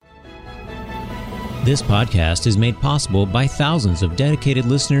This podcast is made possible by thousands of dedicated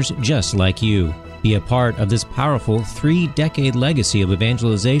listeners just like you. Be a part of this powerful 3-decade legacy of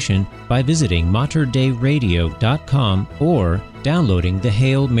evangelization by visiting materdeiradio.com or downloading the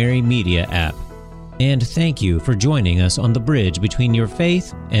Hail Mary Media app. And thank you for joining us on the bridge between your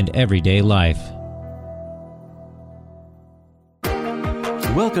faith and everyday life.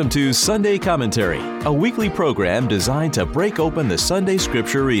 Welcome to Sunday Commentary, a weekly program designed to break open the Sunday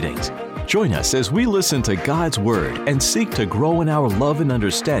Scripture readings. Join us as we listen to God's Word and seek to grow in our love and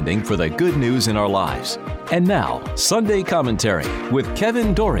understanding for the good news in our lives. And now, Sunday Commentary with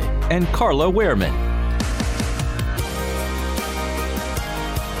Kevin Doran and Carla Wehrman.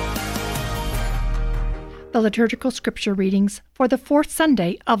 The liturgical scripture readings for the fourth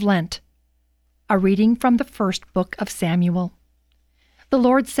Sunday of Lent. A reading from the first book of Samuel. The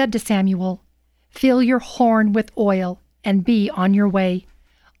Lord said to Samuel, "Fill your horn with oil and be on your way.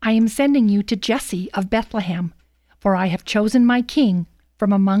 I am sending you to Jesse of Bethlehem, for I have chosen my king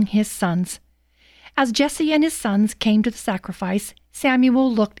from among his sons." As Jesse and his sons came to the sacrifice,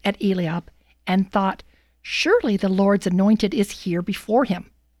 Samuel looked at Eliab and thought, "Surely the Lord's anointed is here before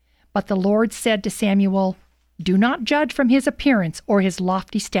him." But the Lord said to Samuel, "Do not judge from his appearance or his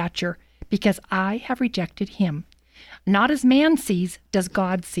lofty stature, because I have rejected him. Not as man sees does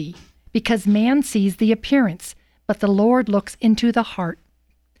God see, because man sees the appearance, but the Lord looks into the heart."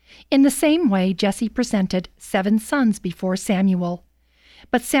 In the same way, Jesse presented 7 sons before Samuel.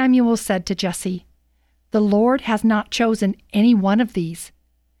 But Samuel said to Jesse, "The Lord has not chosen any one of these."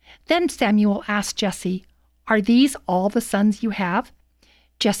 Then Samuel asked Jesse, "Are these all the sons you have?"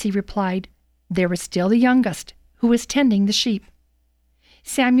 Jesse replied, "There is still the youngest, who is tending the sheep."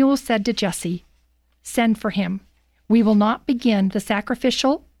 Samuel said to Jesse, "Send for him. We will not begin the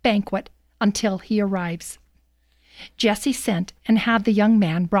sacrificial banquet until he arrives." Jesse sent and had the young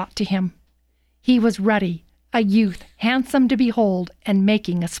man brought to him. He was ruddy, a youth, handsome to behold, and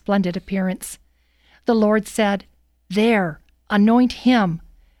making a splendid appearance. The Lord said, "There, anoint him,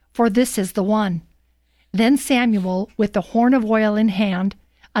 for this is the one." Then Samuel, with the horn of oil in hand,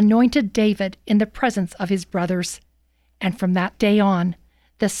 anointed David in the presence of his brothers. And from that day on,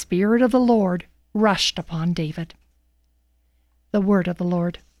 the Spirit of the Lord rushed upon David. The word of the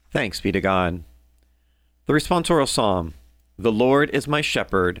Lord. Thanks be to God. The responsorial psalm. The Lord is my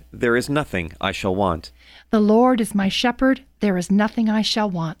shepherd, there is nothing I shall want. The Lord is my shepherd, there is nothing I shall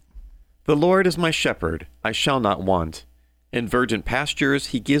want. The Lord is my shepherd, I shall not want. In verdant pastures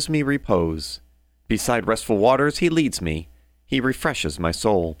he gives me repose. Beside restful waters he leads me, he refreshes my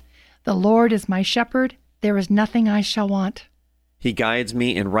soul. The Lord is my shepherd, there is nothing I shall want. He guides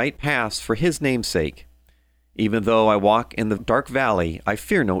me in right paths for his name's sake. Even though I walk in the dark valley, I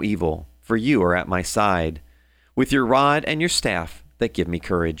fear no evil, for you are at my side, with your rod and your staff that give me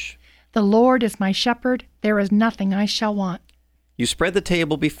courage. The Lord is my shepherd, there is nothing I shall want. You spread the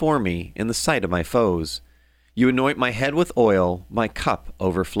table before me in the sight of my foes. You anoint my head with oil, my cup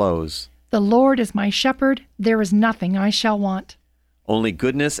overflows. The Lord is my shepherd, there is nothing I shall want. Only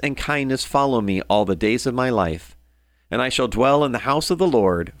goodness and kindness follow me all the days of my life, and I shall dwell in the house of the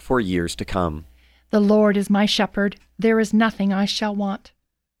Lord for years to come. The Lord is my shepherd, there is nothing I shall want.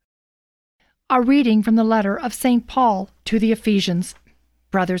 A reading from the letter of St. Paul to the Ephesians.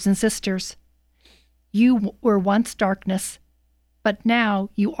 Brothers and sisters, you were once darkness, but now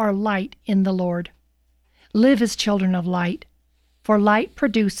you are light in the Lord. Live as children of light, for light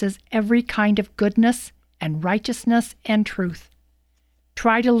produces every kind of goodness and righteousness and truth.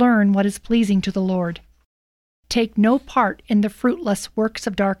 Try to learn what is pleasing to the Lord. Take no part in the fruitless works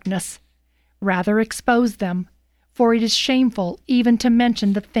of darkness. Rather expose them, for it is shameful even to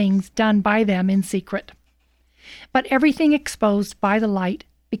mention the things done by them in secret. But everything exposed by the light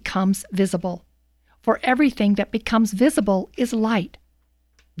becomes visible, for everything that becomes visible is light.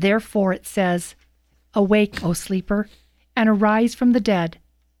 Therefore it says, "Awake, O sleeper, and arise from the dead,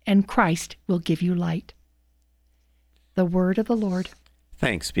 and Christ will give you light." The word of the Lord.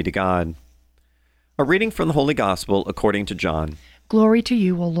 Thanks be to God. A reading from the Holy Gospel according to John. Glory to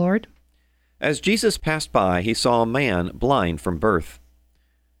you, O Lord. As Jesus passed by, he saw a man blind from birth.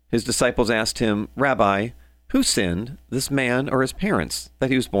 His disciples asked him, "Rabbi, who sinned, this man or his parents,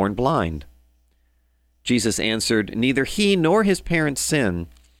 that he was born blind?" Jesus answered, "Neither he nor his parents sinned.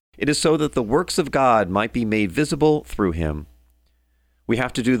 It is so that the works of God might be made visible through him. We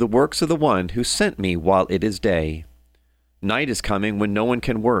have to do the works of the one who sent me while it is day. Night is coming when no one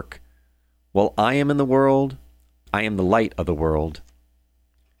can work. While I am in the world, I am the light of the world."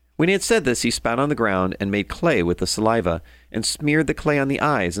 When he had said this, he spat on the ground and made clay with the saliva, and smeared the clay on the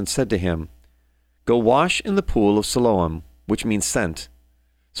eyes, and said to him, "Go wash in the pool of Siloam," which means sent.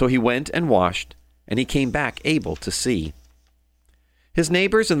 So he went and washed, and he came back able to see. His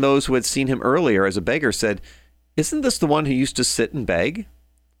neighbors and those who had seen him earlier as a beggar said, "Isn't this the one who used to sit and beg?"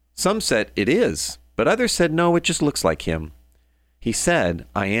 Some said, "It is," but others said, "No, it just looks like him." He said,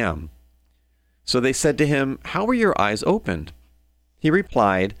 "I am." So they said to him, "How were your eyes opened?" He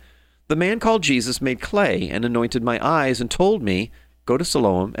replied, "The man called Jesus made clay and anointed my eyes and told me, 'Go to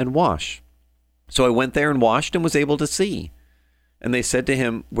Siloam and wash.' So I went there and washed and was able to see." And they said to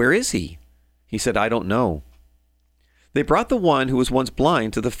him, "Where is he?" He said, "I don't know." They brought the one who was once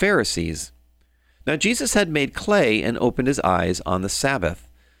blind to the Pharisees. Now Jesus had made clay and opened his eyes on the Sabbath.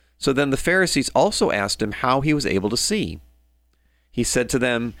 So then the Pharisees also asked him how he was able to see. He said to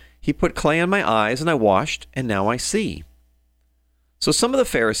them, "He put clay on my eyes, and I washed, and now I see." So some of the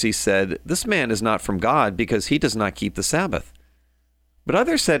Pharisees said, "This man is not from God, because he does not keep the Sabbath." But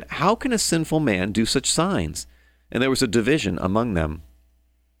others said, "How can a sinful man do such signs?" And there was a division among them.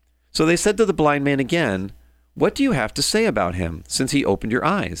 So they said to the blind man again, "What do you have to say about him, since he opened your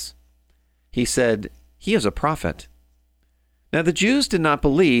eyes?" He said, "He is a prophet." Now the Jews did not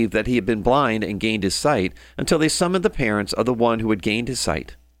believe that he had been blind and gained his sight until they summoned the parents of the one who had gained his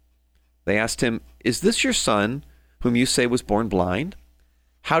sight. They asked him, "Is this your son, whom you say was born blind?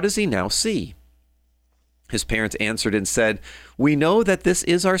 How does he now see?" His parents answered and said, "We know that this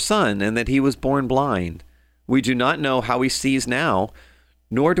is our son and that he was born blind. We do not know how he sees now,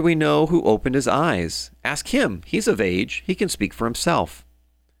 nor do we know who opened his eyes. Ask him. He's of age. He can speak for himself."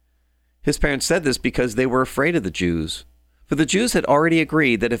 His parents said this because they were afraid of the Jews. For the Jews had already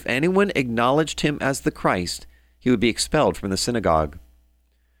agreed that if anyone acknowledged him as the Christ, he would be expelled from the synagogue.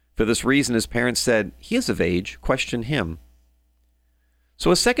 For this reason, his parents said, "He is of age. Question him."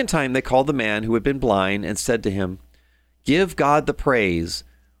 So a second time they called the man who had been blind and said to him, "Give God the praise.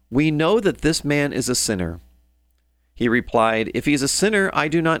 We know that this man is a sinner." He replied, "If he is a sinner, I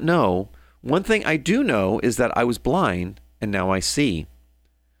do not know. One thing I do know is that I was blind, and now I see."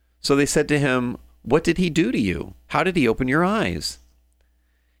 So they said to him, "What did he do to you? How did he open your eyes?"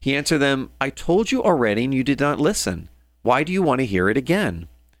 He answered them, "I told you already, and you did not listen. Why do you want to hear it again?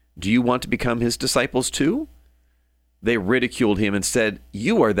 Do you want to become his disciples too?" They ridiculed him and said,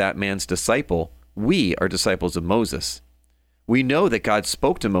 "You are that man's disciple. We are disciples of Moses. We know that God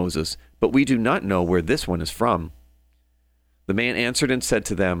spoke to Moses, but we do not know where this one is from." The man answered and said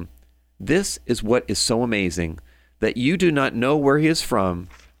to them, "This is what is so amazing, that you do not know where he is from,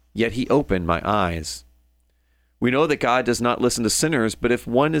 yet he opened my eyes. We know that God does not listen to sinners, but if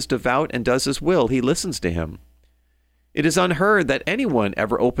one is devout and does his will, he listens to him. It is unheard that anyone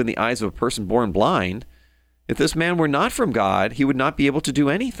ever opened the eyes of a person born blind. If this man were not from God, he would not be able to do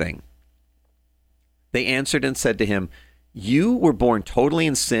anything." They answered and said to him, "You were born totally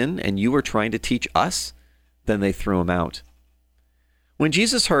in sin, and you are trying to teach us?" Then they threw him out. When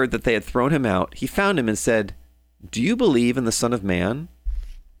Jesus heard that they had thrown him out, he found him and said, "Do you believe in the Son of Man?"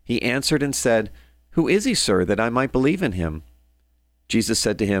 He answered and said, "Who is he, sir, that I might believe in him?" Jesus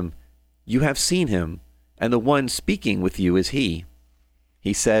said to him, "You have seen him, and the one speaking with you is he."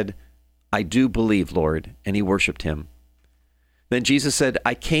 He said, "I do believe, Lord," and he worshipped him. Then Jesus said,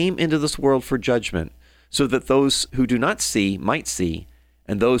 "I came into this world for judgment, so that those who do not see might see,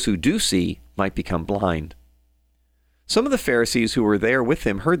 and those who do see might become blind." Some of the Pharisees who were there with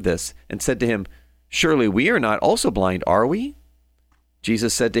him heard this and said to him, "Surely we are not also blind, are we?"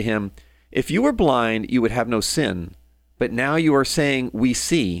 Jesus said to him, "If you were blind, you would have no sin, but now you are saying, 'We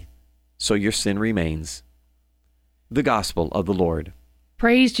see,' so your sin remains." The Gospel of the Lord.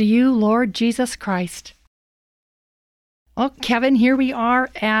 Praise to you, Lord Jesus Christ. Well, Kevin, here we are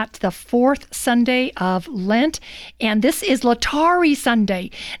at the fourth Sunday of Lent, and this is Latari Sunday.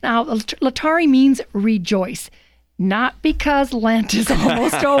 Now, Latari means rejoice. Not because Lent is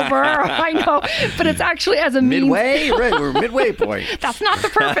almost over, I know, but it's actually as a means. Midway, right? We're midway point. That's not the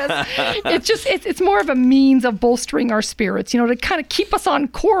purpose. It's more of a means of bolstering our spirits, to kind of keep us on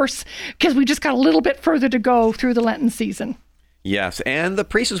course, because we just got a little bit further to go through the Lenten season. Yes, and the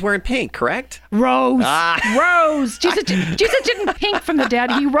priest was wearing pink, correct? Rose. Rose. Jesus didn't pink from the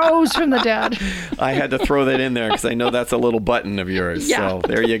dead. He rose from the dead. I had to throw that in there because I know that's a little button of yours. Yeah. So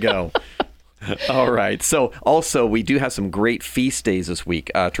there you go. All right. So also, we do have some great feast days this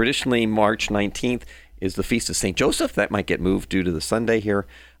week. Traditionally, March 19th is the Feast of St. Joseph. That might get moved due to the Sunday here.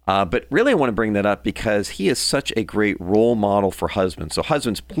 But really, I want to bring that up because he is such a great role model for husbands. So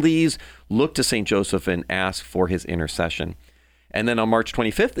husbands, please look to St. Joseph and ask for his intercession. And then on March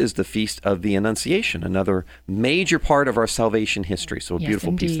 25th is the Feast of the Annunciation, another major part of our salvation history. So a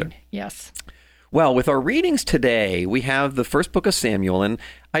beautiful feast there. Yes. Well, with our readings today, we have the first book of Samuel, and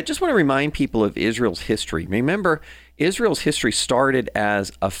I just want to remind people of Israel's history. Remember, Israel's history started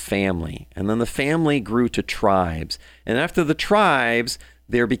as a family, and then the family grew to tribes. And after the tribes,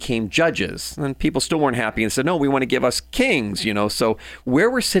 there became judges, and people still weren't happy and said, no, we want to give us kings, So where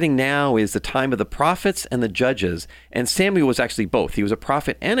we're sitting now is the time of the prophets and the judges, and Samuel was actually both. He was a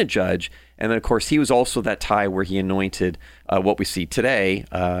prophet and a judge, and then, of course, he was also that time where he anointed what we see today,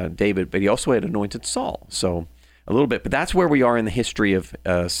 David, but he also had anointed Saul, so a little bit. But that's where we are in the history of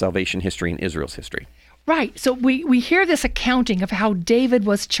salvation history in Israel's history. Right. So we hear this accounting of how David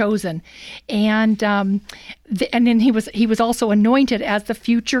was chosen, and then he was also anointed as the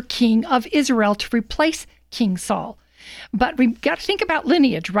future king of Israel to replace King Saul. But we've got to think about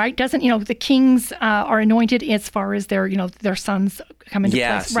lineage, right? Doesn't the kings are anointed as far as their sons come into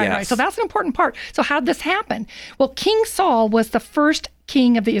place, right? Yes. Right. So that's an important part. So how did this happen? Well, King Saul was the first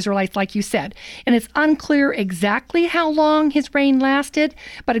king of the Israelites, like you said, and it's unclear exactly how long his reign lasted,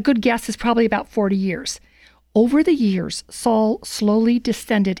 but a good guess is probably about 40 years. Over the years, Saul slowly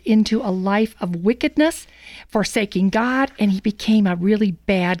descended into a life of wickedness, forsaking God, and he became a really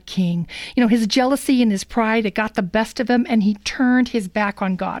bad king. His jealousy and his pride, it got the best of him, and he turned his back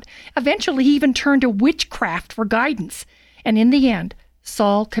on God. Eventually, he even turned to witchcraft for guidance. And in the end,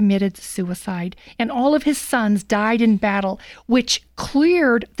 Saul committed suicide, and all of his sons died in battle, which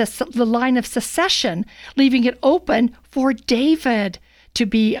cleared the line of succession, leaving it open for David to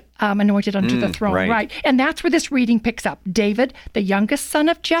be anointed onto the throne. Right. And that's where this reading picks up. David, the youngest son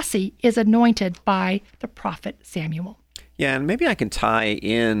of Jesse, is anointed by the prophet Samuel. Yeah, and maybe I can tie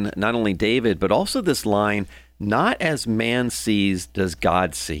in not only David, but also this line, not as man sees, does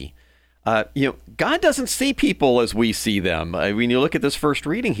God see. God doesn't see people as we see them. When you look at this first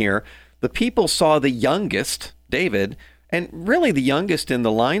reading here, the people saw the youngest, David, and really the youngest in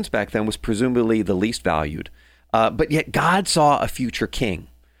the lines back then was presumably the least valued. But yet God saw a future king.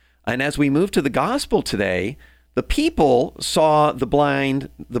 And as we move to the gospel today, the people saw the blind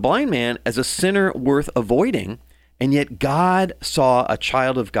man as a sinner worth avoiding, and yet God saw a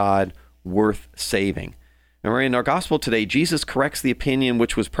child of God worth saving. And in our gospel today, Jesus corrects the opinion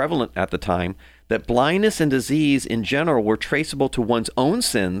which was prevalent at the time that blindness and disease in general were traceable to one's own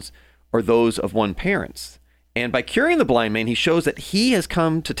sins or those of one's parents. And by curing the blind man, he shows that he has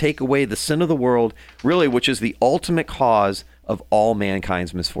come to take away the sin of the world, really, which is the ultimate cause of all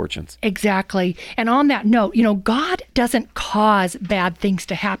mankind's misfortunes. Exactly. And on that note, God doesn't cause bad things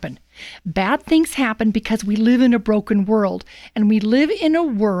to happen. Bad things happen because we live in a broken world, and we live in a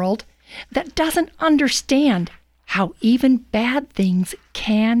world that doesn't understand how even bad things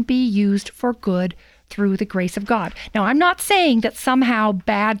can be used for good through the grace of God. Now, I'm not saying that somehow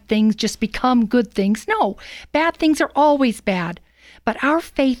bad things just become good things. No, bad things are always bad. But our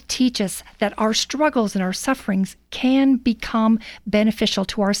faith teaches that our struggles and our sufferings can become beneficial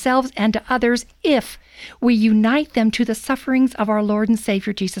to ourselves and to others if we unite them to the sufferings of our Lord and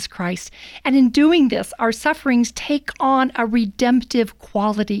Savior, Jesus Christ. And in doing this, our sufferings take on a redemptive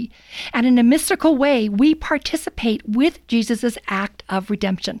quality. And in a mystical way, we participate with Jesus' act of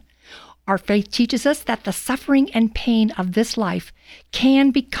redemption. Our faith teaches us that the suffering and pain of this life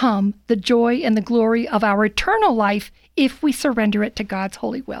can become the joy and the glory of our eternal life if we surrender it to God's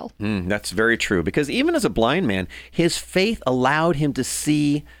holy will. That's very true, because even as a blind man, his faith allowed him to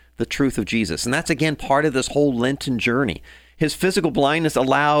see the truth of Jesus. And that's, again, part of this whole Lenten journey. His physical blindness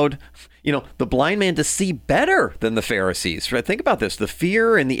allowed, the blind man to see better than the Pharisees. Right? Think about this. The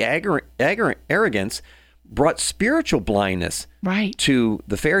fear and the arrogance brought spiritual blindness to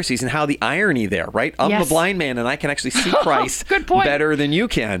the Pharisees, and how the irony there, right? I'm a blind man and I can actually see Christ better than you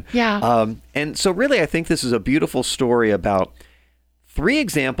can. Yeah. And so really, I think this is a beautiful story about 3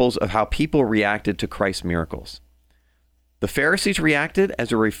 examples of how people reacted to Christ's miracles. The Pharisees reacted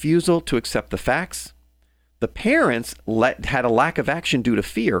as a refusal to accept the facts. The parents had a lack of action due to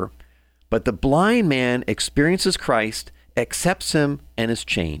fear, but the blind man experiences Christ, accepts him, and is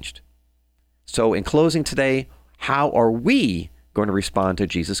changed. So in closing today, how are we going to respond to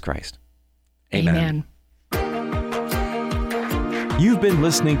Jesus Christ? Amen. You've been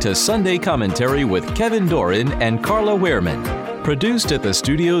listening to Sunday Commentary with Kevin Doran and Carla Wehrman, produced at the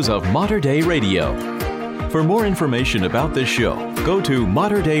studios of Mater Dei Radio. For more information about this show, go to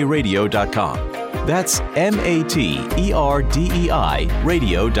materdeiradio.com. That's MATERDEI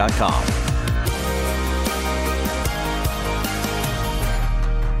radio.com.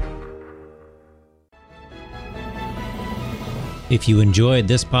 If you enjoyed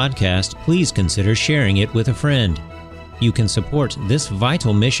this podcast, please consider sharing it with a friend. You can support this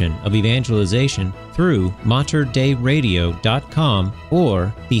vital mission of evangelization through materdeiradio.com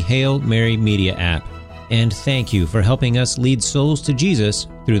or the Hail Mary Media app. And thank you for helping us lead souls to Jesus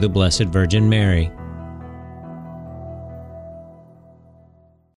through the Blessed Virgin Mary.